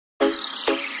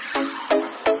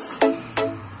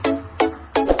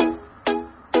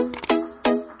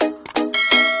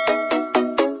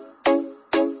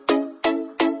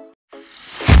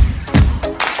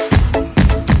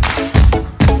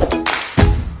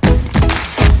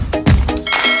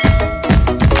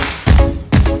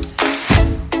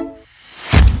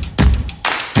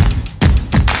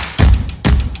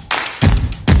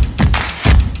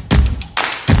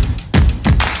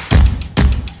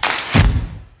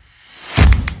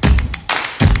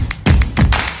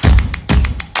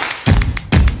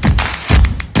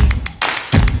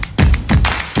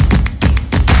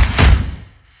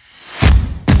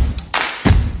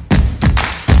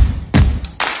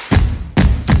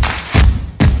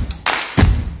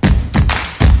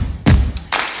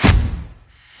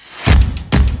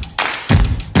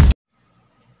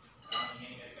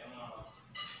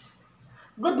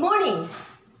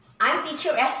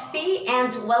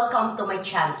and welcome to my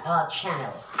channel.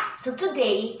 So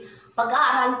today,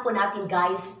 pag-aaralan po natin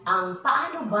guys ang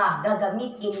paano ba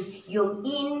gagamitin yung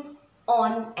in,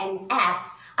 on, and at.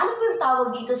 Ano po yung tawag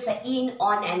dito sa in,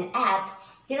 on, and at?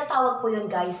 Tinatawag po yun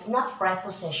guys na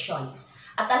preposition.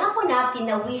 At alam po natin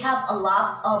na we have a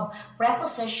lot of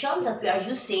preposition that we are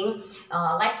using,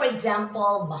 like for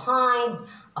example, behind,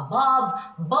 above,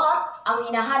 but ang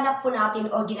hinahanap po natin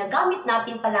or ginagamit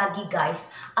natin palagi guys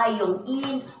ay yung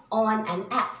in, on, and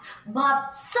at.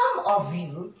 But some of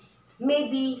you may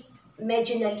be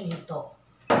medyo nalilito.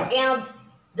 And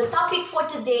the topic for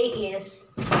today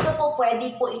is, ito po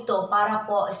pwede po ito para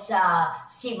po sa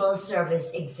civil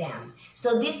service exam.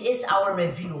 So this is our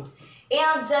review.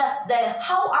 And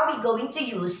how are we going to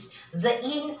use the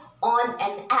in, on,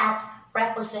 and at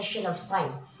preposition of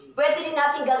time? Pwede rin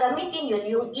natin gagamitin yun,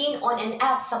 yung in, on, and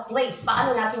at sa place.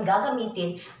 Paano natin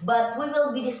gagamitin? But we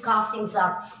will be discussing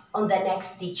that on the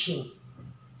next teaching.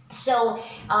 So,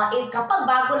 kapag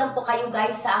bago lang po kayo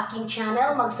guys sa aking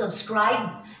channel,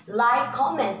 mag-subscribe, like,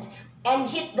 comment, and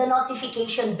hit the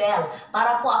notification bell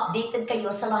para po updated kayo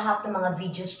sa lahat ng mga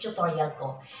videos tutorial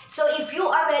ko. So if you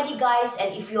are ready guys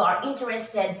and if you are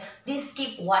interested, please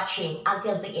keep watching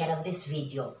until the end of this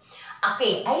video.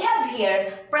 Okay, I have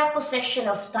here preposition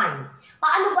of time.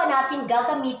 Paano ba natin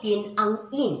gagamitin ang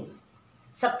in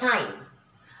sa time?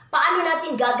 Paano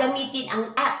natin gagamitin ang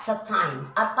at sa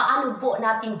time? At paano po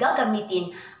natin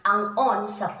gagamitin ang on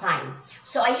sa time?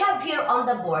 So I have here on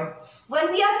the board, when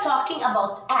we are talking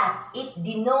about at, it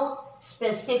denotes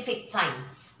specific time.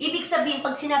 Ibig sabihin,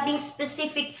 pag sinabing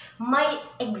specific, may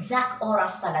exact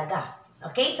oras talaga.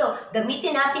 Okay, so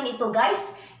gamitin natin ito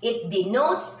guys. It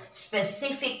denotes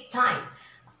specific time.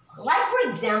 Like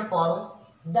for example,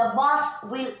 the bus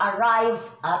will arrive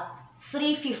at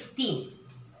 3:15.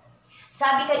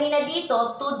 Sabi kanina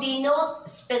dito, to denote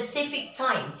specific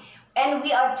time. And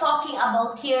we are talking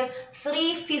about here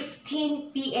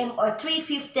 3:15 p.m. or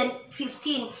 3:15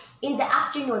 in the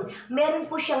afternoon.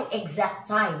 Meron po siyang exact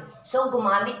time. So,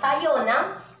 gumamit tayo ng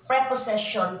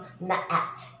preposition na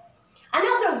at.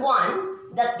 Another one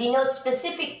that denotes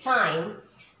specific time,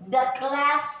 the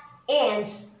class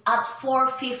ends at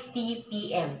 4:50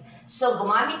 p.m. So,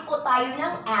 gumamit po tayo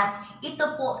ng at.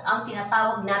 Ito po ang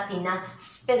tinatawag natin na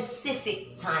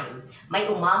specific time. May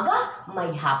umaga,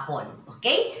 may hapon.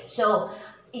 Okay? So,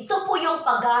 ito po yung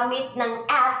paggamit ng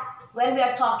at when we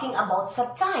are talking about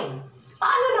sa time.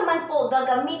 Paano naman po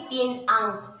gagamitin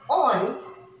ang on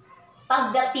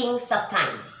pagdating sa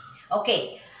time?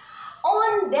 Okay.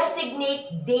 On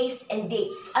designate days and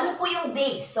dates. Ano po yung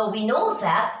days? So, we know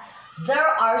that there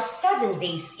are 7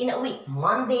 days in a week.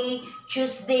 Monday,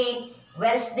 Tuesday,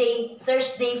 Wednesday,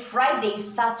 Thursday, Friday,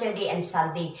 Saturday, and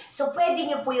Sunday. So, pwede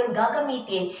nyo po yung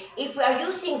gagamitin if we are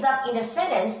using that in a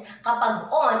sentence kapag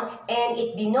on and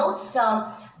it denotes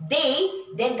day,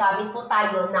 then gamit po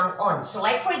tayo ng on. So,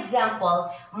 like for example,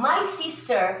 my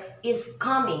sister is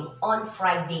coming on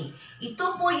Friday.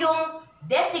 Ito po yung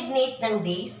designate ng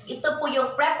days. Ito po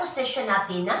yung preposition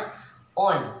natin na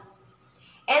on.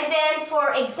 And then,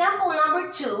 for example number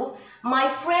 2,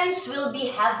 my friends will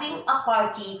be having a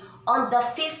party on the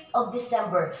 5th of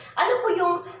December. Ano po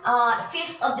yung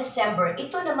 5th of December?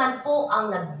 Ito naman po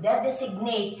ang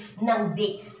nag-designate ng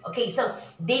dates. Okay, so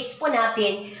dates po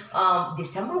natin,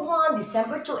 December 1,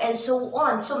 December 2, and so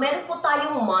on. So meron po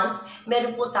tayong month,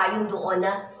 meron po tayong doon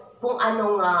na kung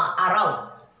anong araw,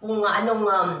 kung anong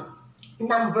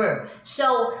number.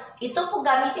 So, ito po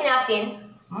gamitin natin,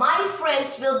 my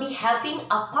friends will be having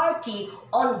a party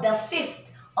on the 5th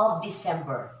of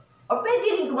December. Or pwede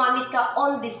rin gumamit ka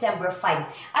on December 5.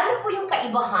 Ano po yung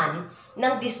kaibahan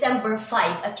ng December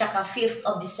 5 at saka 5th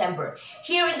of December?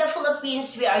 Here in the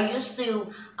Philippines, we are used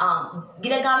to,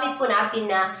 ginagamit po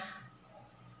natin na,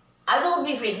 I will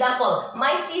be, for example,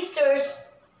 my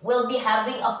sisters will be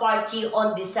having a party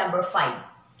on December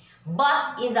 5.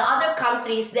 But in the other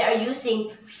countries, they are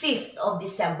using 5th of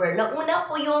December. Nauna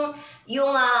po yung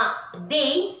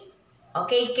day,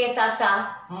 okay, kesa sa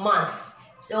month.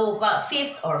 So,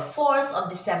 5th or 4th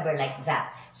of December like that.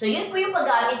 So, yun po yung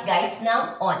paggamit, guys,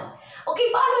 ng on. Okay,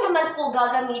 paano naman po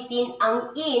gagamitin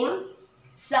ang in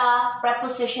sa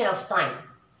preposition of time?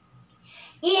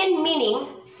 In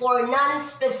meaning for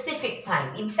non-specific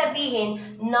time. Ibig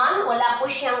sabihin, none, wala po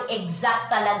siyang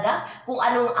exact talaga kung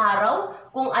anong araw,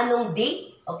 kung anong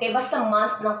date. Okay, basta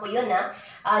month lang po yun, ha?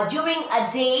 During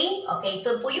a day, okay,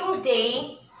 ito po yung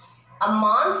day, a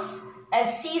month, a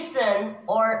season,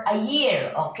 or a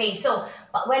year. Okay, so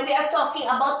when we are talking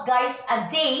about, guys, a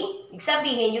day, ibig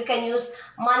sabihin, you can use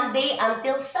Monday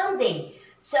until Sunday.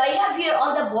 So I have here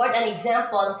on the board an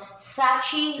example,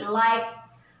 Sachi like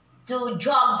to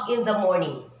jog in the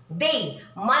morning. Day,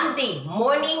 Monday,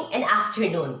 morning and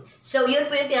afternoon. So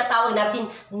yun po yung tinatawag natin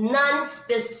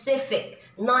non-specific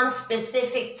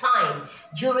time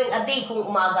during a day, kung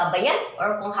umaga ba yan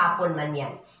or kung hapon man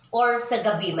yan or sa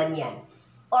gabi man yan.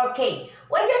 Okay,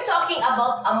 when we're talking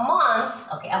about a month,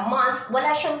 okay, a month,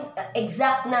 wala siyang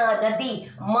exact na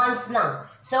day, month lang.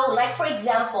 So like for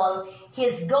example,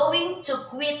 he's going to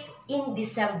quit in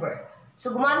December.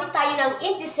 So, gumamit tayo ng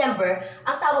in December,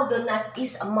 ang tawag doon na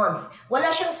is a month. Wala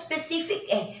siyang specific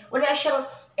wala siyang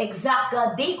exact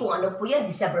day kung ano po yan,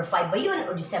 December 5 ba yun,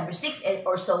 or December 6,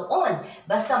 or so on.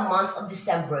 Basta month of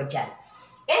December dyan.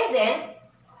 And then,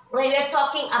 when we're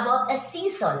talking about a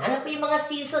season, ano po yung mga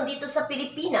season dito sa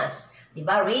Pilipinas?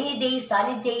 Diba? Rainy day,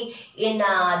 sunny day. In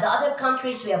the other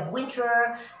countries, we have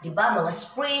winter, diba? Mga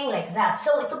spring, like that.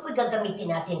 So, ito po gagamitin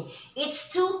natin.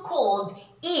 It's too cold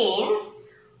in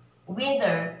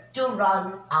winter to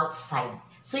run outside.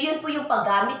 So, yun po yung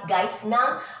paggamit, guys,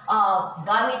 ng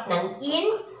gamit ng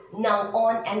in, ng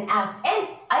on, and at.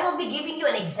 And I will be giving you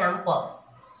an example.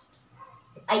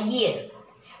 A year.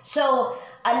 So,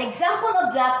 an example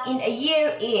of that in a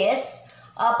year is,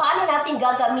 paano natin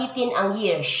gagamitin ang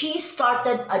year? She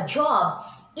started a job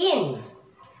in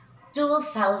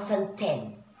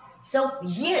 2010. So,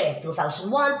 year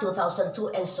 2001,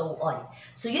 2002, and so on.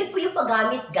 So, yun po yung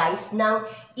paggamit, guys, ng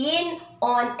in,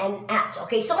 on, and at.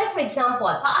 Okay, so like for example,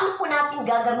 paano po natin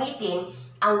gagamitin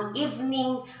ang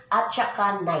evening at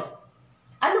saka night?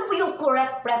 Ano po yung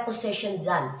correct preposition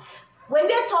dyan? When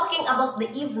we are talking about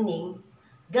the evening,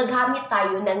 gagamit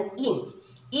tayo ng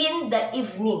in the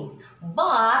evening.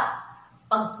 But,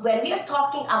 when we are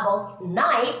talking about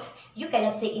night, you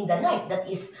cannot say in the night, that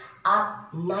is at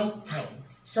night time.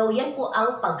 So, yan po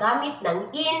ang paggamit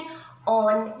ng in,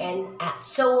 on, and at.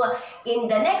 So, in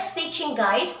the next teaching,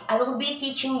 guys, I will be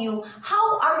teaching you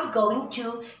how are we going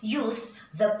to use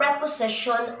the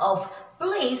preposition of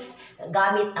place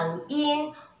gamit ang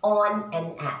in, on,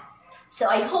 and at. So,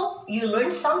 I hope you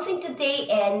learned something today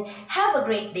and have a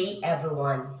great day,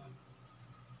 everyone.